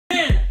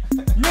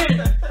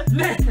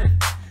Nana.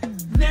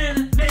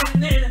 Nana, nana,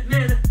 nana,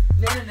 nana,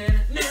 nana,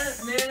 nana,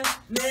 nana,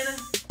 nana,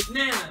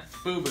 nana.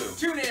 Boo boo.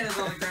 2 nanas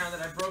on the ground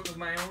that I broke with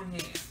my own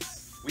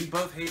hands. We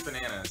both hate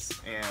bananas,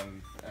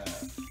 and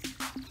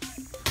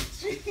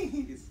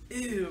Jeez.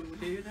 Ew,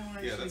 dude. That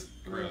one yeah, that's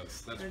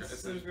gross. That's gross.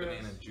 so It's gross.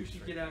 banana juice. You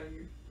Right get now. out of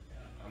here.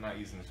 I'm not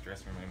using this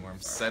dressing room anymore. I'm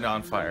set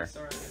on fire.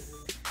 Sorry.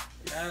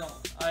 Yeah,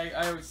 I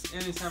always,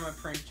 anytime I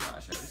prank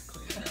Josh, I just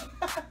clean it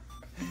up.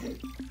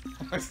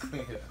 Let's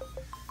clean it up.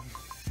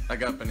 I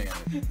got banana.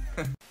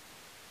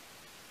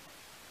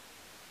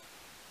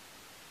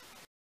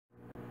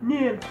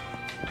 Nana.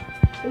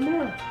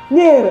 Nana.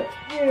 Yeah.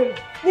 Yeah.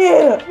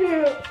 Yeah.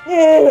 Yeah.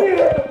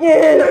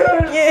 Yeah. Yeah.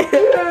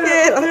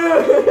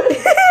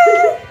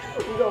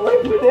 You don't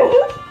like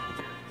bananas?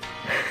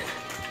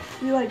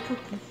 You like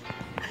cookies.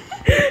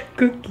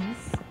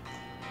 Cookies.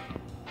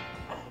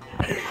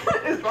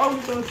 It's wrong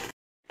with those.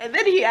 And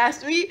then he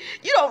asked me,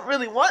 "You don't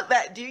really want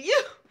that, do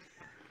you?"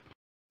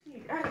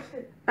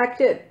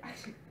 Action.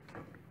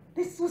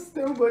 This was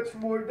so much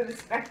more than a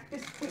snack at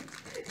this point.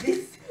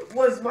 This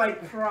was my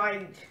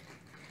pride.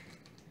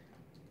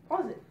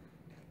 Pause it.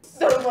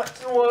 So much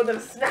more than a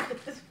snack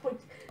at this point.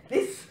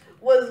 This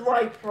was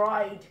my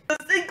pride. A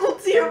single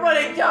tear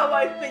running down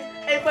my face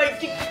and my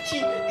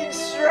chicken in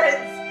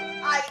shreds.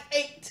 I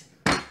ate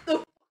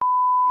the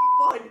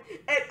bun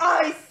and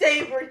I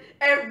savored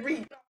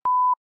every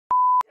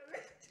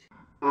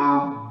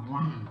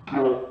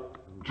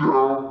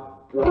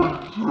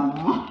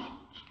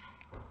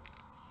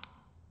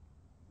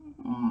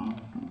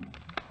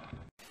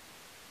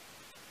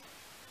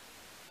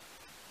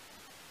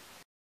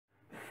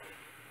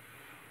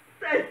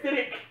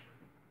acidic.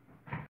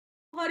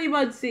 Honey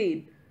bun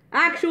seed.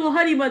 Actual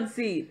honey bun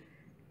seed.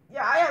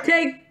 Yeah, I have.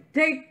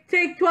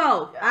 Take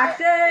 12.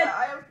 Action.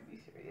 I have to be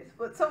serious.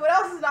 But someone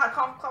else is not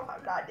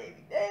I'm not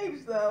naming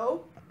names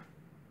though.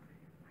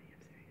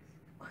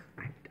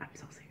 I'm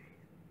so serious.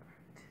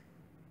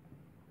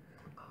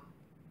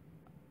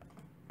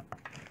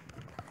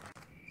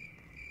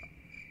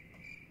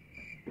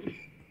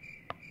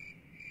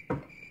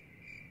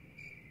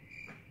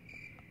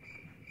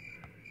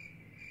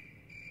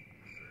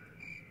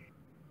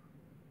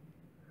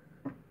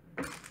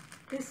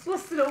 This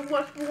was so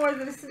much more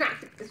than a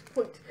snack at this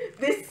point.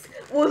 This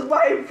was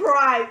my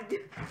pride.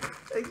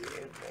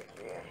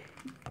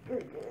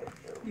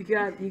 You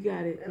got it. You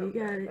got it. Oh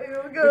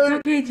It's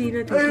okay,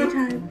 Gina. Take your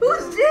time.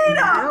 Who's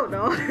Gina? I don't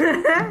know.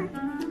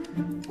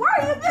 Why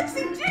are you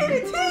mixing Gina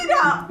and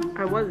Tina?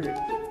 I wasn't.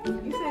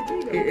 You said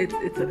Gina.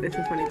 It's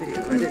a funny video.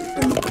 I didn't.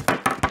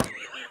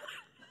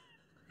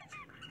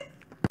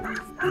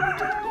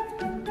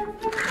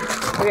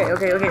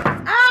 Okay.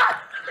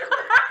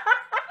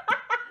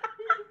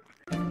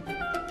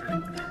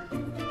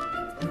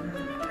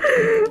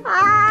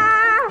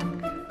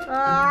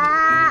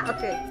 Ah!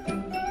 Okay.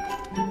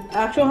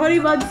 Actual honey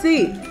bun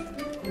seed.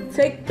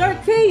 Take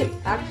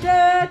 13.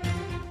 Action.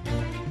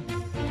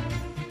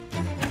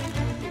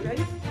 You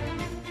ready?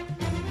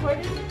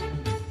 Ready?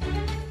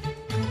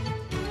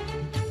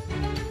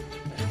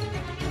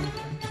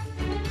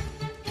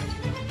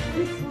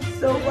 This was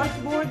so much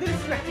more than a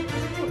snack.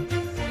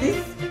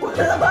 This was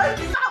my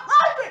stop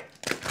laughing.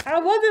 I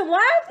wasn't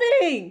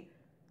laughing.